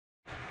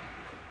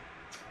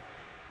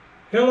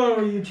Hello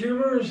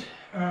YouTubers,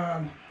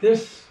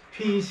 this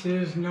piece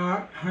is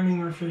not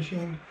hunting or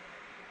fishing.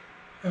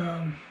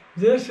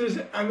 This is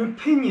an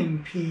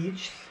opinion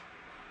piece.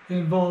 It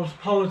involves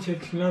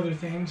politics and other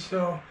things,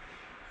 so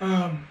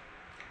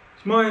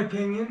it's my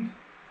opinion.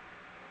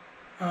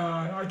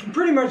 I can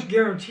pretty much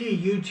guarantee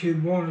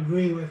YouTube won't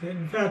agree with it.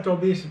 In fact, I'll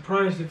be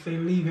surprised if they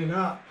leave it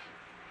up.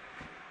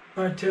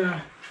 But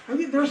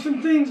there's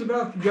some things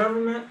about the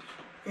government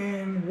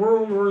and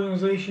world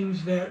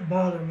organizations that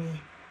bother me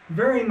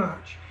very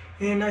much,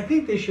 and I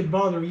think they should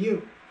bother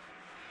you.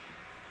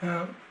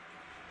 So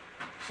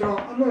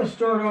I'm going to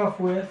start off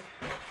with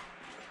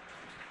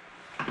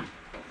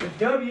the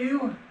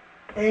WHO.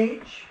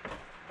 You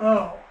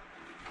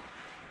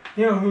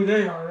know who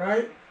they are,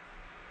 right?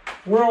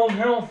 World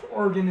Health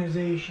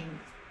Organization.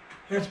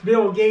 That's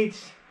Bill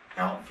Gates'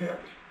 outfit.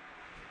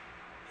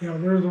 You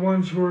know, they're the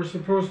ones who are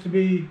supposed to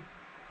be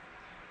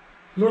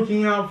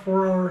looking out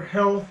for our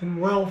health and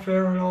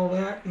welfare and all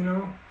that, you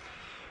know.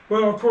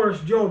 Well, of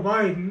course, Joe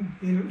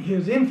Biden, in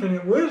his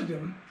infinite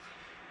wisdom,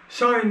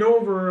 signed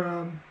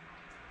over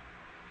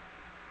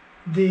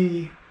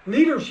the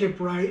leadership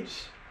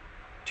rights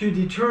to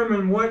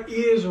determine what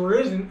is or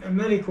isn't a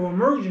medical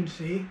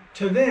emergency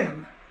to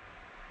them.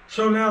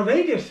 So now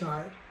they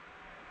decide,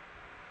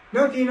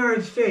 not the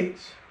United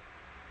States,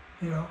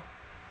 you know,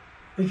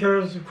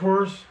 because, of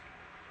course,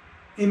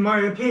 in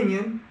my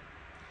opinion,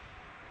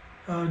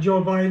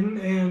 Joe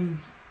Biden and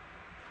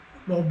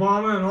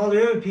Obama and all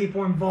the other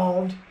people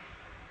involved,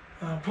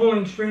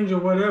 pulling strings or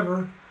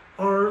whatever,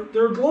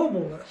 they're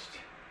globalists.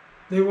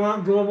 They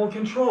want global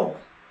control.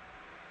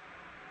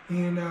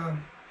 And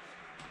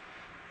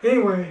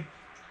anyway,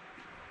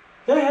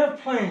 they have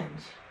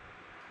plans.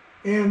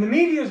 And the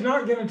media is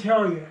not going to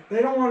tell you.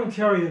 They don't want to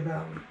tell you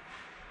about them.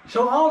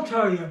 So I'll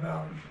tell you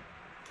about them.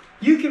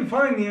 You can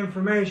find the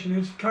information.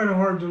 It's kind of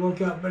hard to look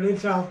up, but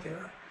it's out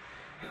there.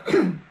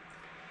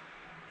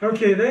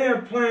 Okay, they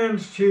have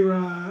plans to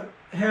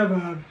have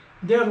a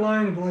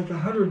deadline of like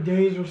 100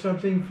 days or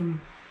something from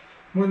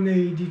when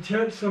they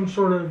detect some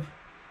sort of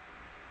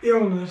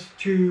illness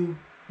to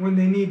when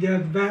they need to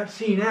have the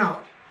vaccine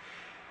out.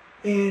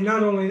 And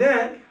not only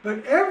that,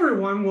 but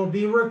everyone will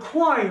be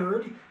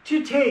required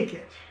to take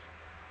it,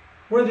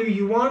 whether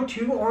you want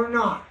to or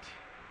not.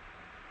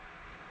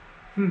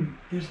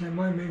 Guess that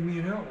might make me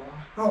an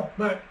outlaw.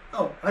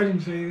 I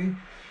didn't say anything.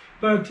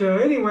 But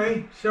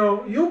anyway,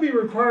 so you'll be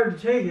required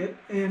to take it,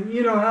 and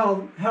you know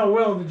how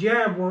well the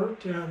jab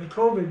worked, the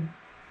COVID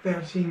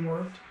vaccine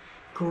worked,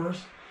 of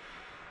course.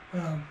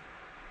 I'm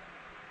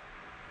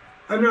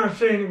not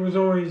saying it was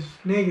always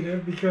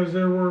negative, because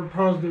there were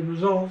positive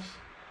results,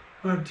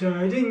 but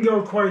it didn't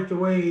go quite the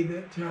way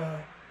that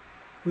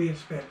we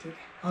expected.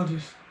 I'll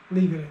just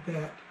leave it at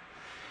that.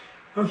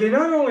 Okay,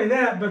 not only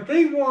that, but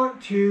they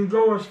want to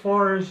go as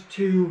far as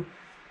to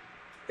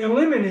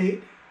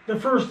eliminate the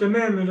First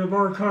Amendment of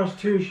our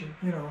Constitution,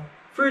 you know,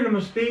 freedom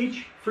of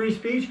speech, free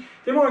speech.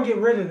 They want to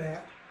get rid of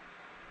that.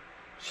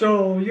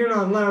 So you're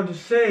not allowed to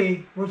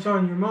say what's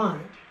on your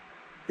mind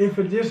if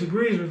it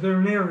disagrees with their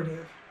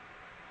narrative.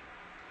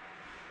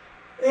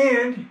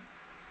 And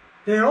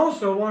they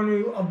also want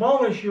to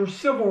abolish your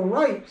civil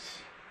rights.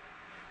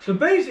 So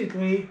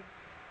basically,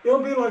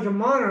 it'll be like a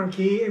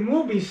monarchy, and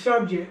we'll be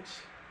subjects,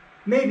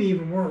 maybe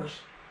even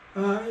worse.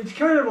 It's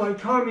kind of like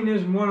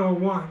Communism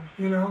 101,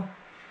 you know.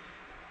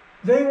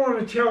 They want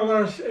to tell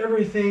us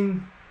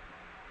everything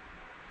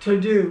to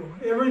do.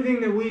 Everything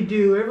that we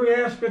do, every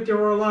aspect of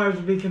our lives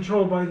will be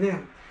controlled by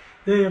them.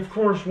 They, of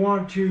course,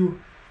 want to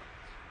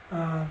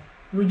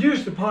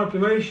reduce the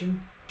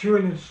population to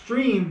an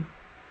extreme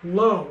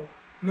low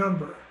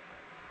number.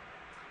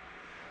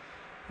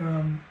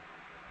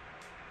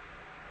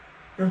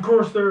 Of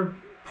course, they're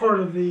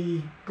part of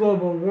the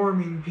global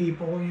warming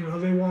people. You know,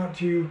 they want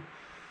to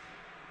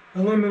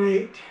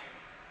eliminate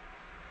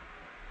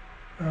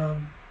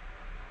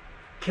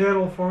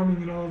cattle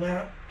farming and all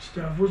that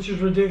stuff, which is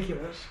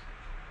ridiculous.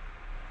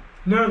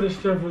 None of this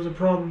stuff was a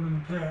problem in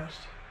the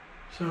past.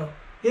 So,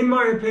 in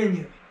my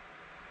opinion,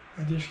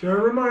 I just gotta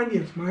remind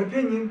you, it's my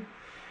opinion.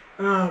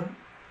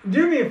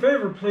 Do me a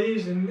favor,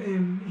 please,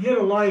 and hit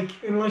a like,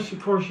 unless, of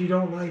course, you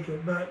don't like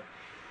it. But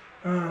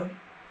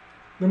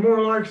the more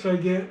likes I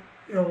get,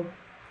 it'll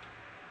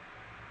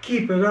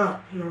keep it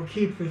up. It'll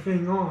keep the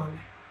thing on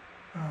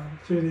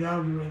through the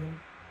algorithm.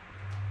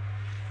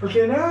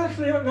 Okay, now that's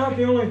not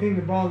the only thing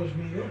that bothers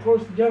me. Of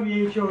course, the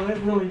WHO,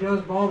 that really does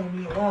bother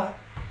me a lot.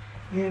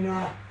 And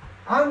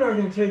I'm not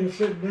going to take it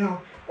sitting down.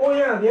 Oh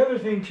yeah, the other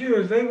thing too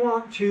is they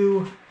want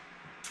to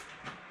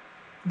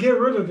get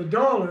rid of the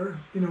dollar,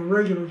 you know,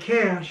 regular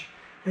cash,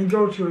 and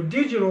go to a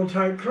digital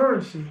type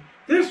currency.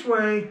 This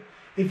way,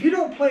 if you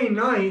don't play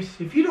nice,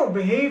 if you don't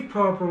behave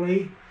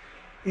properly,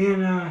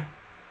 and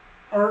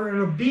are an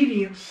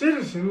obedient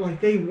citizen like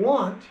they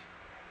want,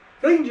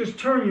 they can just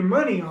turn your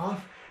money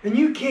off, and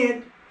you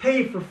can't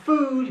pay for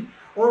food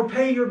or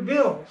pay your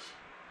bills.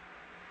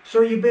 So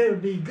you better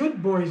be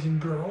good boys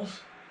and girls,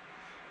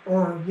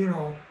 or, you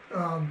know,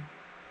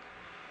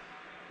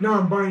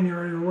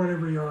 non-binary or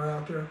whatever you are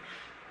out there.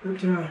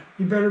 But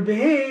you better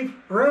behave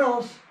or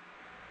else.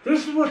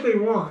 This is what they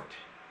want.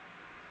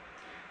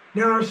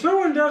 Now, if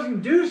someone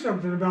doesn't do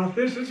something about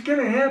this, it's going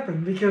to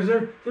happen because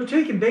they're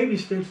taking baby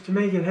steps to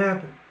make it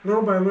happen,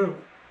 little by little.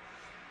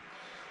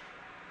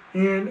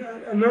 And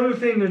another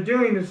thing they're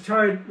doing that's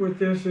tied with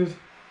this is,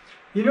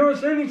 you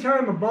notice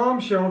anytime a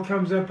bombshell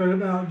comes up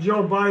about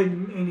Joe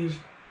Biden and his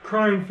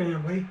crime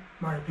family,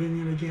 my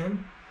opinion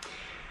again,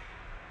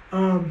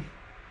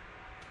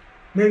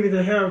 maybe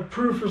they have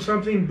proof of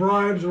something,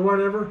 bribes or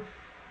whatever,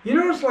 you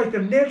notice like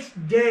the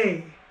next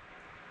day,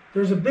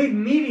 there's a big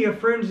media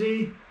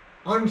frenzy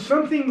on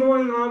something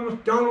going on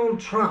with Donald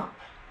Trump.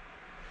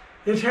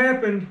 It's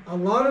happened a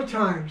lot of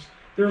times.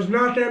 There's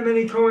not that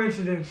many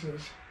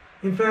coincidences.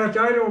 In fact,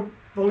 I don't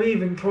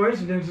believe in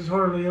coincidences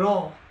hardly at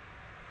all.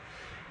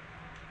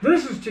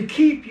 This is to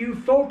keep you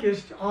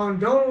focused on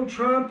Donald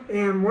Trump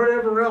and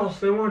whatever else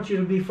they want you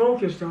to be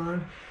focused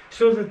on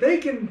so that they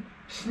can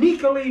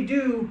sneakily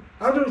do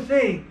other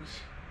things.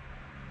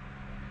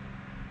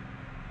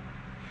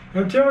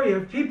 I'll tell you,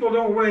 if people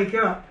don't wake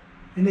up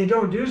and they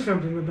don't do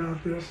something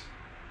about this,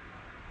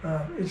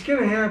 it's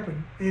going to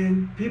happen.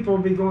 And people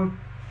will be going,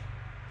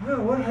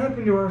 well, what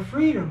happened to our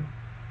freedom?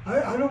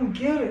 I don't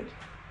get it.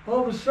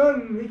 All of a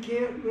sudden, we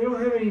don't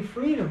have any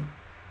freedom.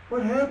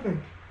 What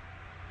happened?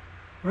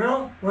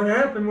 Well, what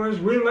happened was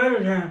we let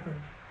it happen.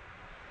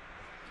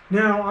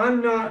 Now,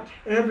 I'm not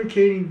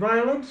advocating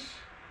violence.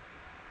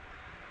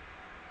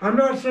 I'm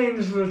not saying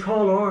this is a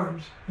call to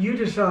arms. You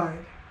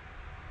decide.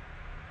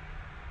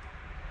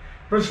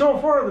 But so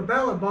far, the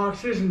ballot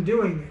box isn't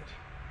doing it.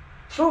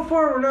 So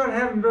far, we're not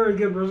having very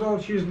good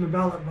results using the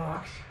ballot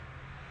box.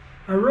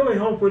 I really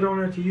hope we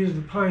don't have to use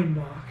the pine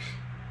box.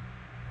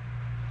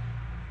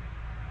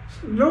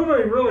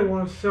 Nobody really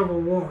wants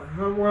civil war.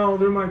 Well,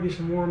 there might be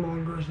some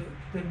warmongers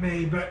that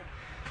may, but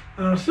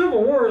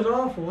civil war is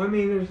awful. I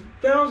mean, there's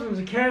thousands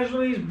of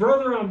casualties,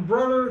 brother on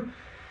brother,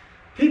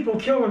 people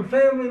killing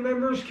family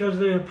members because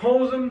they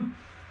oppose them,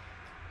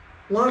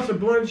 lots of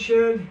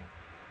bloodshed.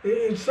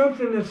 It's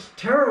something that's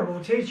terrible.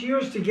 It takes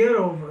years to get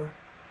over.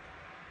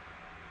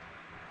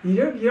 You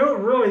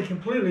don't really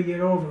completely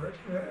get over it.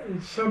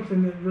 It's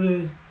something that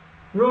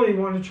really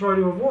want to try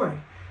to avoid.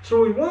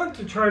 So we want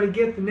to try to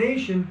get the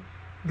nation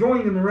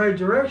going in the right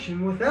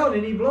direction without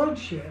any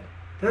bloodshed.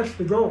 That's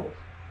the goal.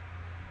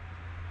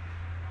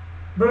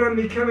 But I'm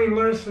becoming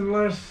less and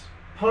less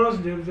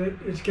positive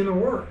that it's going to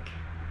work.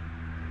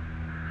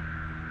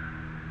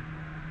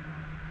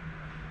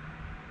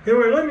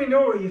 Anyway, let me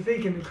know what you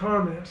think in the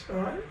comments.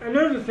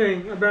 Another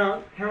thing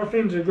about how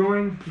things are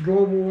going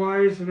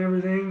global-wise and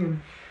everything,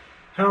 and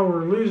how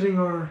we're losing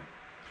our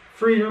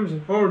freedoms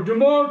and our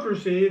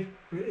democracy.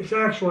 It's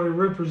actually a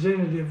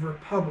representative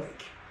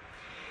republic.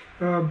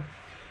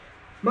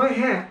 My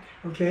hat,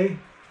 okay,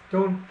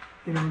 don't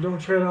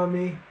tread on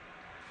me.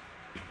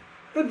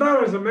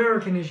 About as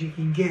American as you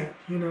can get,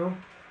 you know.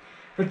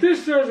 But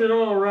this says it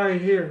all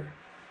right here.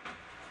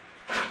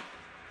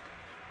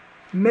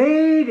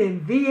 Made in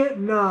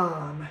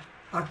Vietnam,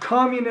 a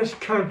communist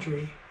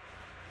country.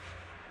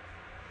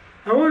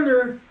 I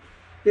wonder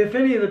if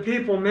any of the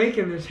people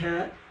making this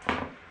hat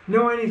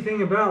know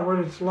anything about what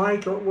it's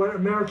like, or what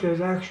America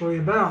is actually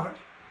about,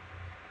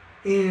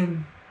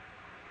 and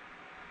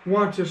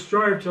want to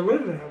strive to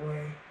live that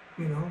way,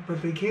 you know,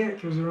 but they can't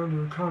because they're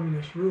under a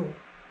communist rule.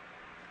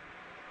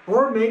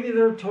 Or maybe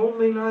they're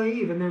totally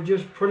naive and they're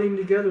just putting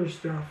together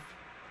stuff.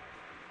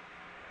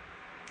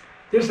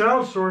 This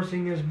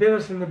outsourcing has bit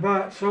us in the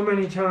butt so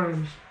many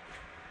times.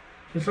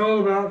 It's all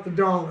about the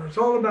dollar. It's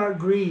all about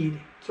greed.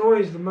 It's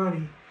always the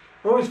money.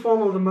 Always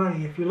follow the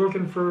money. If you're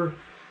looking for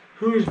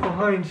who's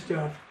behind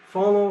stuff,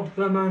 follow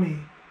the money.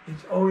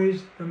 It's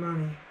always the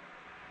money.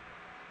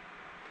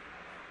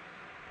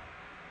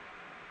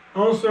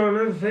 Also,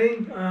 another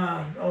thing,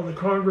 all the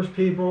Congress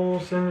people,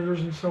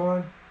 senators and so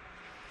on,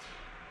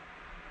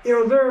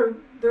 you know,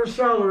 their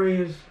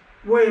salary is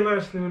way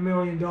less than $1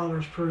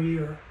 million per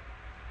year.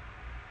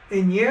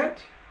 And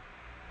yet,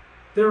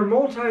 they're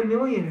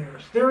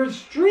multi-millionaires. They're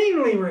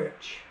extremely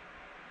rich.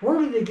 Where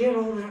do they get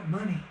all that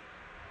money?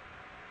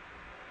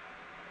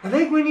 I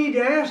think we need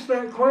to ask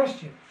that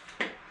question.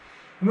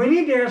 And we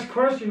need to ask a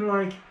question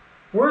like,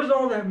 where's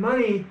all that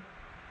money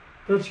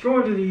that's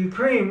going to the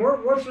Ukraine?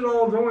 What's it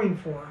all going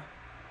for?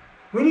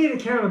 We need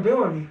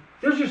accountability.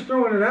 They're just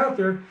throwing it out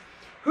there.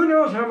 Who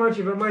knows how much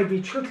of it might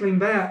be trickling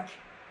back,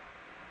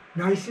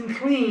 nice and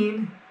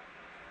clean,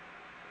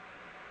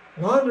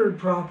 laundered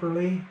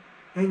properly,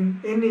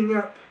 and ending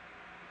up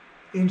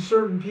in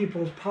certain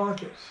people's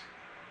pockets.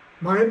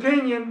 My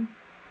opinion.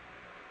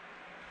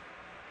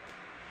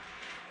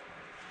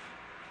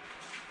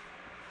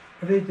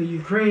 I think the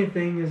Ukraine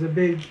thing is a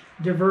big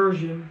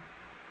diversion.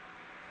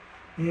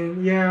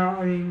 And yeah,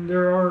 I mean,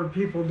 there are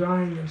people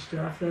dying and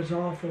stuff. That's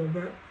awful,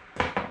 but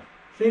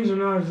things are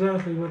not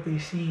exactly what they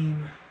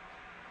seem.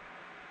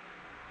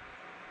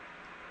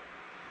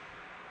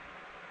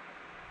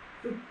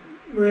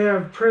 We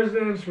have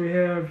presidents, we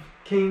have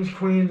kings,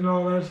 queens, and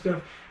all that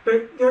stuff.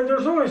 But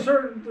there's only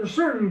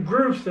certain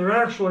groups that are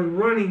actually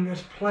running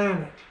this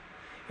planet.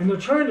 And they're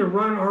trying to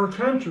run our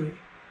country.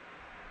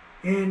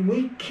 And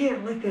we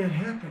can't let that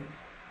happen.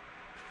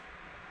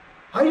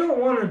 I don't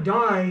want to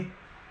die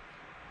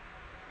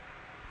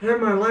in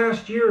my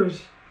last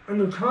years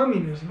under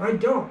communism. I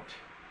don't.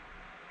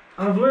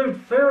 I've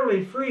lived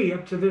fairly free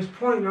up to this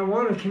point, and I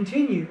want to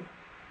continue.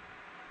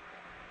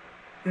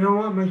 And I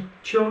want my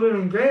children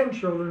and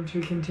grandchildren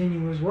to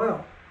continue as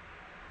well.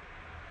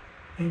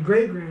 And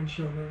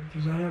great-grandchildren,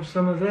 because I have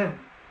some of them.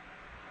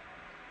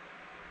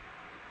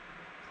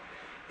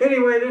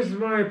 Anyway, this is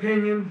my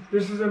opinion.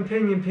 This is an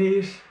opinion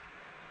piece.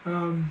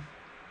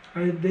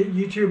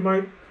 YouTube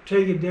might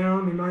take it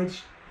down. They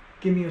might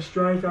give me a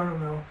strike. I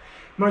don't know.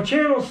 My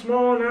channel's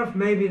small enough,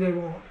 maybe they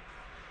won't.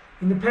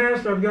 In the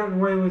past, I've gotten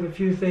away with a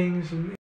few things, and